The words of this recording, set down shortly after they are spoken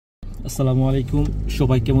আসসালামু আলাইকুম,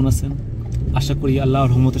 সবাই কেমন আছেন? আশা করি আল্লাহর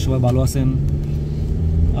রহমতে সবাই ভালো আছেন।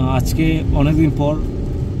 আজকে অনেকদিন পর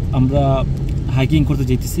আমরা হাইকিং করতে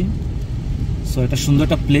যেতেছি। সো একটা সুন্দর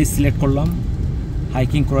একটা প্লেস সিলেক্ট করলাম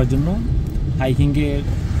হাইকিং করার জন্য। হাইকিংয়ের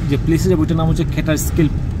যে প্লেসে যাবো ওইটার নাম হচ্ছে ক্যাটারস্কিল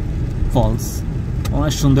ফলস।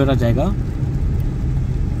 অনেক সুন্দর একটা জায়গা।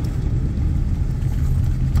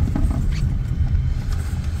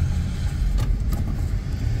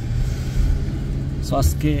 সো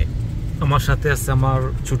আজকে আমার সাথে আছে আমার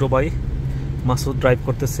ছোটো ভাই মাসুদ, ড্রাইভ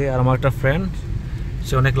করতেছে, আর আমার একটা ফ্রেন্ড,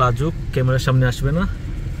 সে অনেক লাজুক, ক্যামেরার সামনে আসবে না।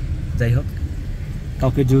 যাই হোক,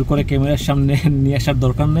 কাউকে জোর করে ক্যামেরার সামনে নিয়ে আসার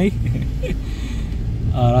দরকার নেই।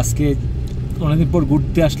 আর আজকে অনেকদিন পর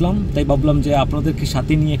ঘুরতে আসলাম, তাই ভাবলাম যে আপনাদেরকে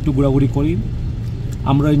সাথে নিয়ে একটু ঘোরাঘুরি করি।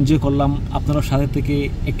 আমরা এনজয় করলাম, আপনারা সাথে থেকে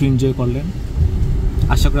একটু এনজয় করলেন।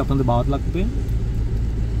 আশা করি আপনাদের ভালো লাগবে,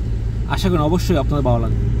 আশা করি অবশ্যই আপনাদের ভালো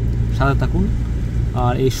লাগবে। সাথে থাকুন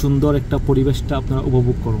আর এই সুন্দর একটা পরিবেশটা আপনারা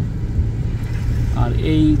উপভোগ করুন। আর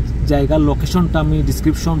এই জায়গার লোকেশনটা আমি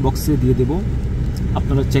ডিসক্রিপশন বক্সে দিয়ে দেব,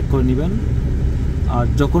 আপনারা চেক করে নেবেন। আর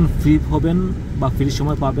যখন ফ্রি হবেন বা ফ্রি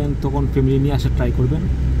সময় পাবেন তখন ফ্যামিলি নিয়ে আসার ট্রাই করবেন,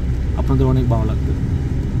 আপনাদের অনেক ভালো লাগবে।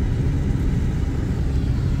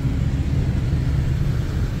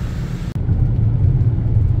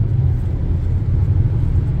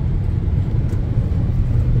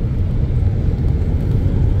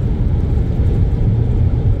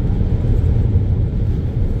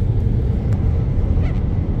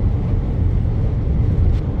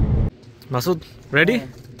 মাসুদ, রেডি?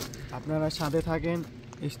 আপনারা সাথে থাকেন,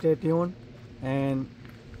 স্টে টিউন এন্ড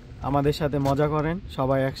আমাদের সাথে মজা করেন,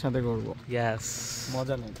 সবাই একসাথে করব। ইয়েস,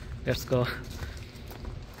 মজা নেন। Let's go.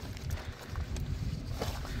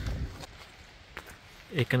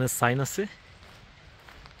 এখানে সাইন আছে,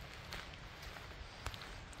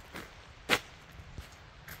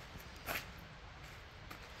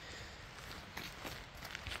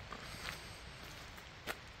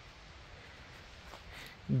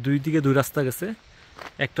 দুই দিকে দুই রাস্তা গেছে।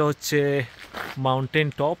 একটা হচ্ছে mountain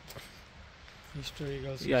top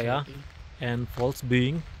historical and false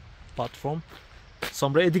being platform. So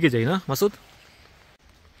আমরা এদিকে যাই না মাসুদ?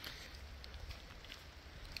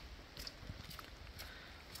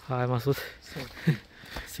 হাই মাসুদ।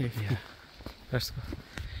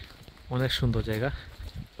 অনেক সুন্দর জায়গা।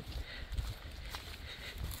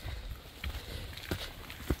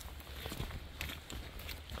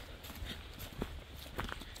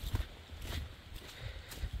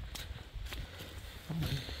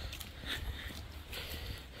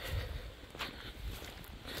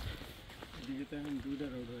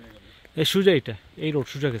 এই সোজা, এটা এই রোড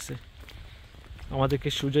সোজা গেছে, আমাদেরকে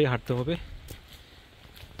সোজাই হাঁটতে হবে।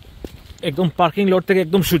 একদম পার্কিং লট থেকে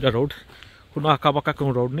একদম সোজা রোড, কোনো আঁকা বাঁকা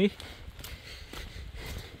কোনো রোড নেই।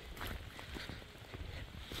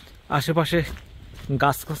 আশেপাশে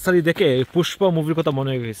গাছগাছালি দেখে পুষ্পা মুভির কথা মনে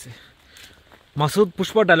হয়ে গেছে। মাসুদ,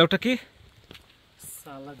 পুষ্পার ডায়লগটা কি?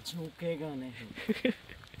 সালা ঝুঁকেগা নেই।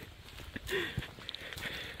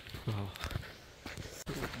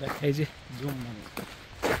 এই যে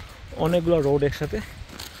অনেকগুলো রোড একসাথে।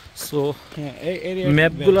 সো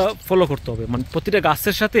ম্যাপগুলো ফলো করতে হবে, মানে প্রতিটা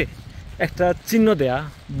গাছের সাথে একটা চিহ্ন দেয়া,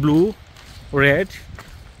 ব্লু, রেড।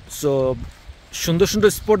 সো সুন্দর সুন্দর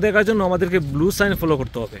স্পট দেখার জন্য আমাদেরকে ব্লু সাইন ফলো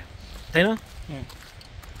করতে হবে, তাই না?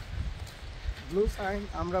 ব্লু সাইন,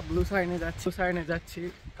 আমরা ব্লু সাইনে যাচ্ছি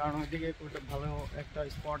কারণ ওইদিকে ভালো একটা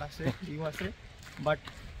স্পট আছে, ভিউ আছে। বাট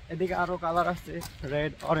এদিকে আরো কালার আছে,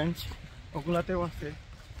 রেড, অরেঞ্জ, ওগুলাতেও আছে।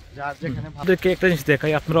 যার যেখানে আপনাদেরকে একটা জিনিস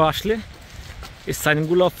দেখাই, আপনারা আসলে এই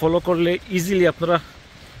সাইনগুলো ফলো করলে ইজিলি আপনারা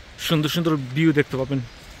সুন্দর সুন্দর ভিউ দেখতে পাবেন।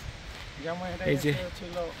 যেমন এই যে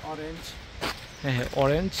ছিল অরেঞ্জ, হ্যাঁ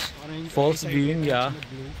অরেঞ্জ, ফলস ভিউইং, ইয়া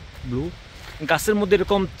ব্লু। গাছের মধ্যে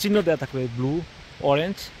এরকম চিহ্ন দেওয়া থাকবে, ব্লু,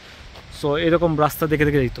 অরেঞ্জ। সো এরকম রাস্তা দেখে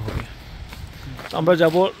দেখে যেতে হবে। আমরা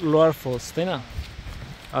যাব লোয়ার ফলস, তাই না?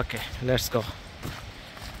 ওকে, লেটস গো।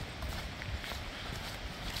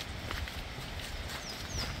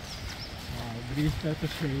 ব্রিজটা তো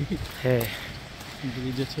সেই, হ্যাঁ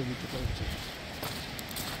ব্রিজের ছবি তো করছে।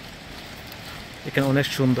 এখানে অনেক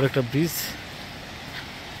সুন্দর একটা ব্রিজ।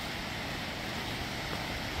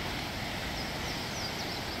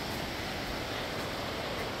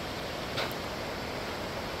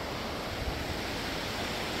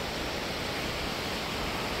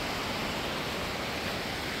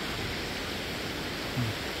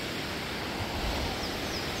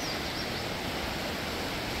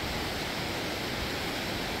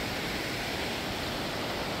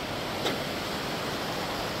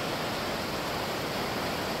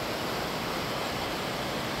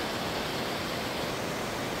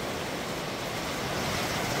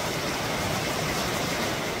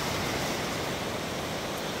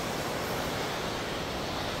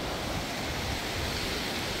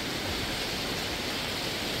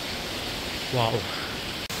 ওয়াও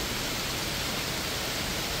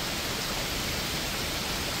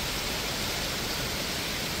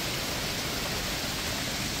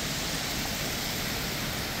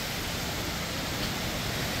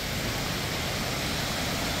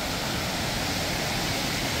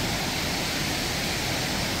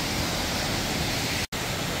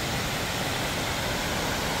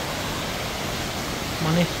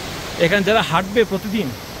মানে এখানে যারা হাঁটবে প্রতিদিন,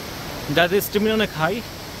 যাদের স্টেমিনা অনেক হাই,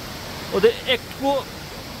 ওদের একটু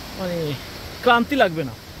মানে ক্লান্তি লাগবে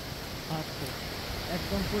না,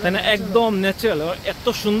 তাই না? একদম ন্যাচারাল, এত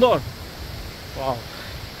সুন্দর। ওয়াও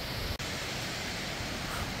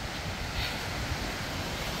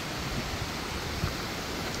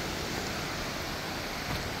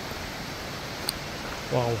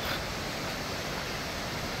ওয়াও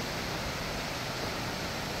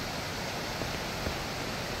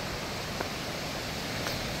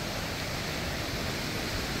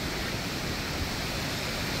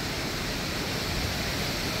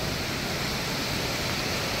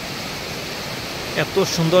এত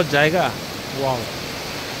সুন্দর জায়গা। ওয়াও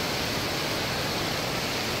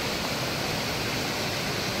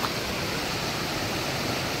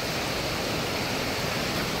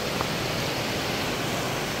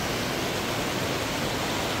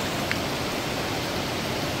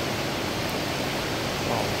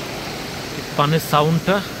পানির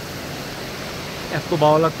সাউন্ডটা এত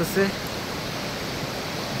ভালো লাগতেছে,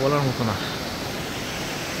 বলার মতো না।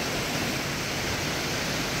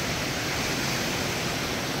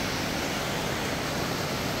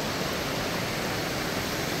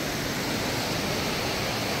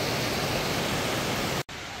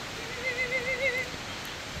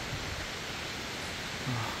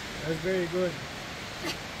 That's very good.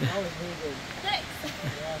 That was very good. Thanks.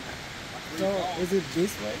 Yeah. So, is it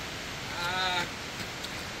this way?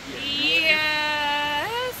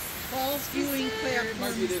 Yes. Falls viewing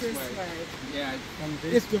platform is this way. Yeah, From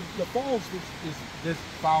this? it's the falls is this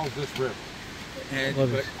follows this river. And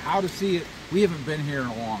but how to see it? We haven't been here in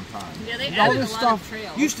a long time. Yeah, they all added this a lot stuff of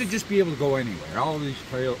trails. used to just be able to go anywhere. All these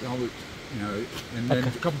trails, all the, you know, and then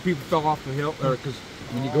a couple people fell off the hill because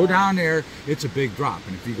when you go down there, it's a big drop,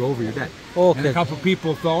 and if you go over, you're dead. Okay. And a couple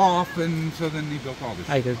people fell off, and so then they built all this.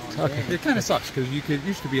 I get it. Okay. It kind of sucks because you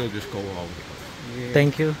used to be able to just go all over the place. Yeah.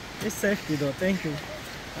 Thank you. It's safety though. Thank you.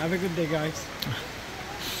 Have a good day, guys.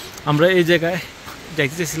 আমরা এই জায়গায়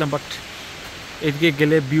যাইতে চাইছিলাম, but এদিকে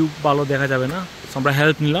গেলে view ভালো দেখা যাবে না, তো আমরা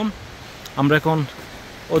হেল্প নিলাম। আমরা এখন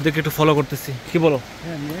ওদেরকে একটু ফলো করতেছি। কি বলো?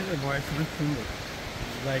 হ্যাঁ, মেয়েদের ভয়েস অনেক সুন্দর,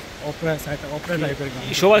 লাইক অপেরা সাইড, অপেরা টাইপের গান।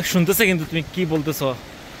 সবাই শুনতেছে, কিন্তু তুমি কি বলতেছো?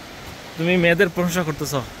 তুমি মেয়েদের প্রশংসা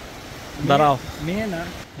করতেছো। দাঁড়াও, মেয়ে না,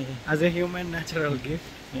 as a human natural gift.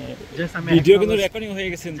 Just আমি ভিডিও কিন্তু রেকর্ডিং হয়ে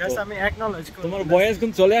গেছে, জাস্ট আমি অ্যাকনলেজ করি। তোমার ভয়েস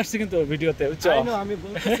কিন্তু চলে আসছে কিন্তু ভিডিওতে, বুঝছো? আই নো, আমি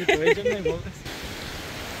বলতেছি তো, এই জন্যই বলতেছি,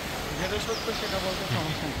 যেটা সত্য সেটা বলতে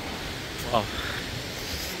সমস্যা নেই। Wow.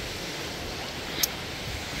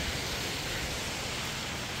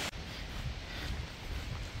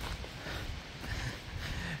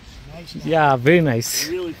 Yeah, very nice.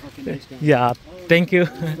 Really fucking nice guy. Yeah, thank you.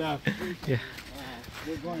 Yeah.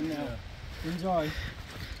 We're going now. Enjoy.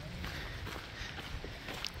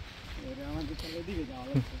 আমাদের তাহলে দিকে যাওয়া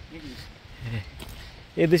লাগবে।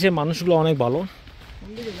 এই দেশের মানুষগুলো অনেক ভালো, কোন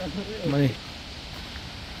দিকে যাবো রে? মানে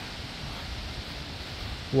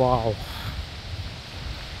ওয়াও।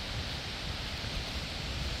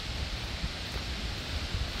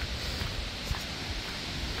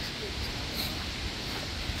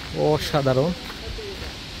 অসাধারণ।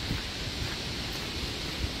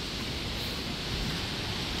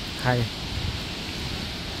 High,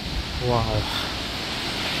 wow.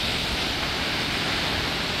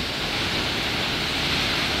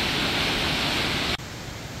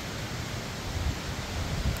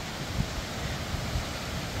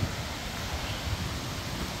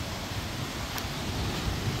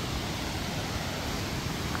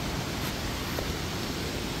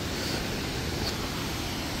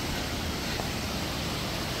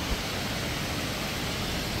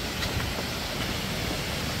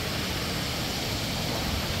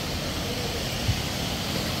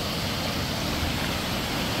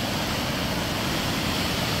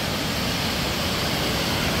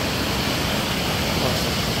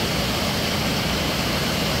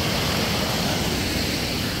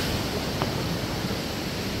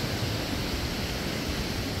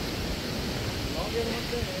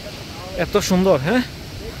 এত সুন্দর, হ্যাঁ,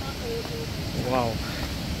 ওয়াও।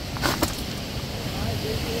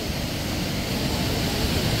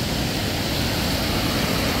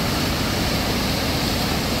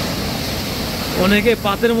 অনেকে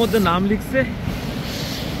পাতের মধ্যে নাম লিখছে।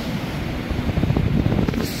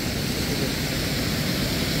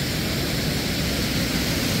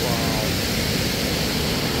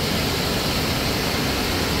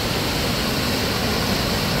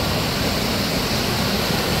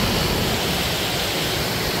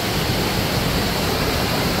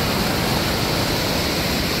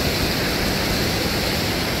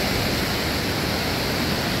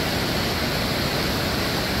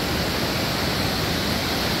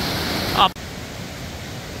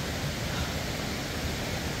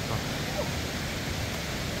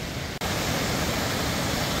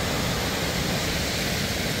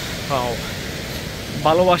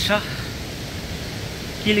 ভালোবাসা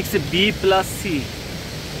কি লিখছে B+C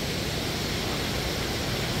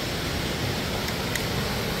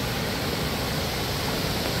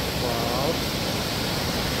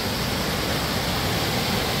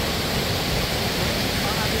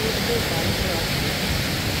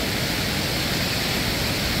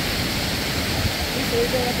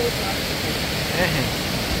হ্যাঁ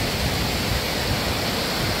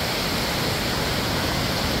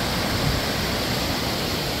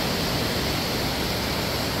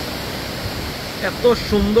এত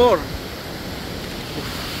সুন্দর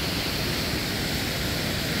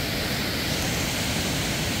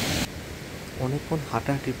অনেকক্ষণ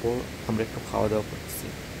হাঁটাহাঁটির পর আমরা একটু খাওয়া দাওয়া করতেছি।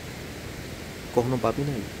 কখনো ভাবি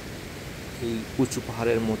নাই এই উঁচু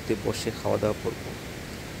পাহাড়ের মধ্যে বসে খাওয়া দাওয়া করবো,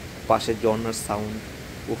 পাশে ঝর্ণার সাউন্ড,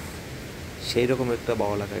 উফ, সেই রকম একটা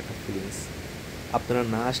ভালো লাগার একটা ফিলিংস। আপনারা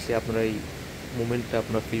না আসলে আপনারা এই মুমেন্টটা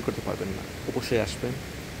আপনারা ফিল করতে পারবেন না। অবশ্যই আসবেন।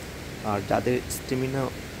 আর যাদের স্টেমিনা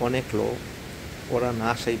অনেক লো ওরা না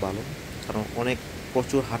আসাই ভালো, কারণ অনেক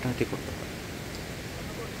প্রচুর হাঁটাহাঁটি করতে হয়।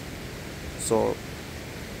 সো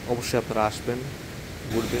অবশ্যই আপনারা আসবেন,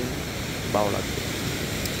 ঘুরবেন, ভালো লাগবে।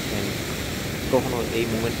 কখনো এই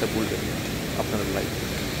মুমেন্টটা ভুলবেন না, আপনার লাইফ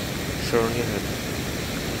স্মরণীয় হয়ে থাকবে।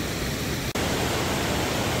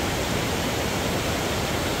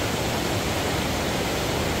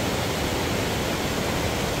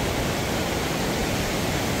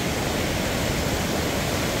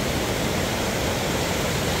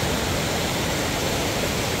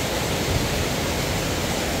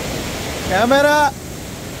 ক্যামেরা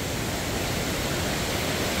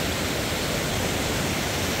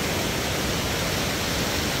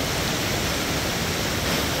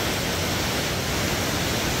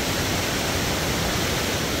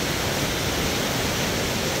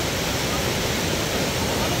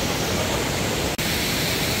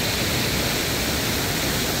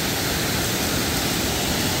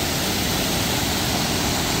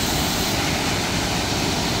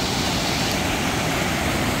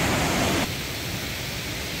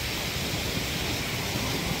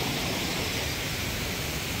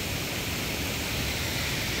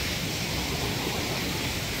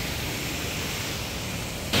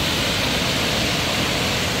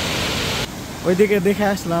ওইদিকে দেখে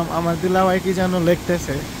আসলাম, আমার দুলাভাই কি যেন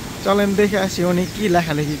লিখতেছে। চলেন দেখে আসি উনি কি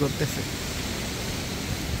লেখালেখি করতেছে।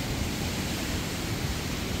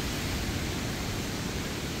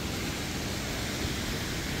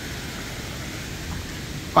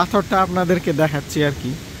 পাথরটা আপনাদেরকে দেখাচ্ছি আর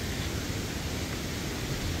কি।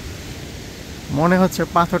 মনে হচ্ছে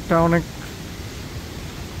পাথরটা অনেক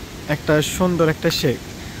একটা সুন্দর একটা শেপ।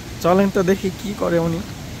 চলেন তো দেখি কি করে উনি।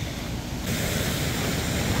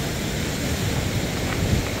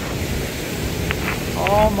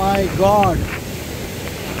 Oh my God!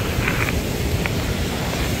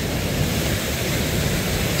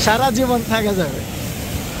 সারা জীবন থাকা যাবে,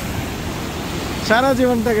 সারা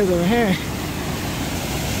জীবন থাকা যাবে। হ্যাঁ,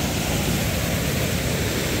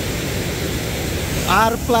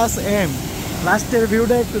 R+M লাস্টের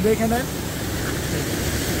ভিউটা একটু দেখে নেন।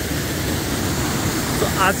 তো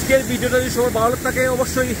আজকের ভিডিওটা যদি সবার ভালো থাকে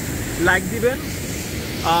অবশ্যই লাইক দিবেন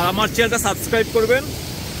আর আমার চ্যানেলটা সাবস্ক্রাইব করবেন।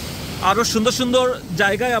 আরও সুন্দর সুন্দর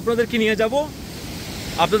জায়গায় আপনাদেরকে নিয়ে যাব,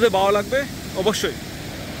 আপনাদের ভালো লাগবে অবশ্যই।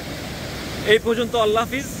 এই পর্যন্ত, আল্লাহ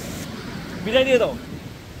হাফিজ, বিদায় দিয়ে দাও।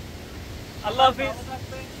 আল্লাহ হাফিজ।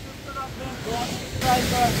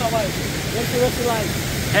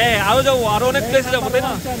 হ্যাঁ, আরও যাবো, আরও অনেক প্লেসে যাবো, তাই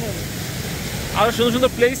না? আরও সুন্দর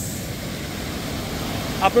সুন্দর প্লেস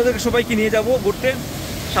আপনাদেরকে সবাইকে নিয়ে যাব ঘুরতে,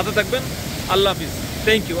 সাথে থাকবেন। আল্লাহ হাফিজ,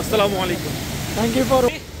 থ্যাংক ইউ, আসসালামু আলাইকুম।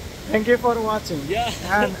 Thank you for watching.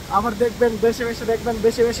 And আবার দেখবেন, বেশি বেশি দেখবেন,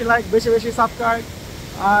 বেশি বেশি লাইক, বেশি বেশি subscribe,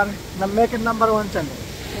 R make it number 1 channel.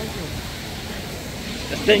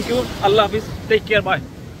 Thank you. Allah Hafiz. Take care.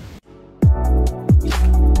 Bye.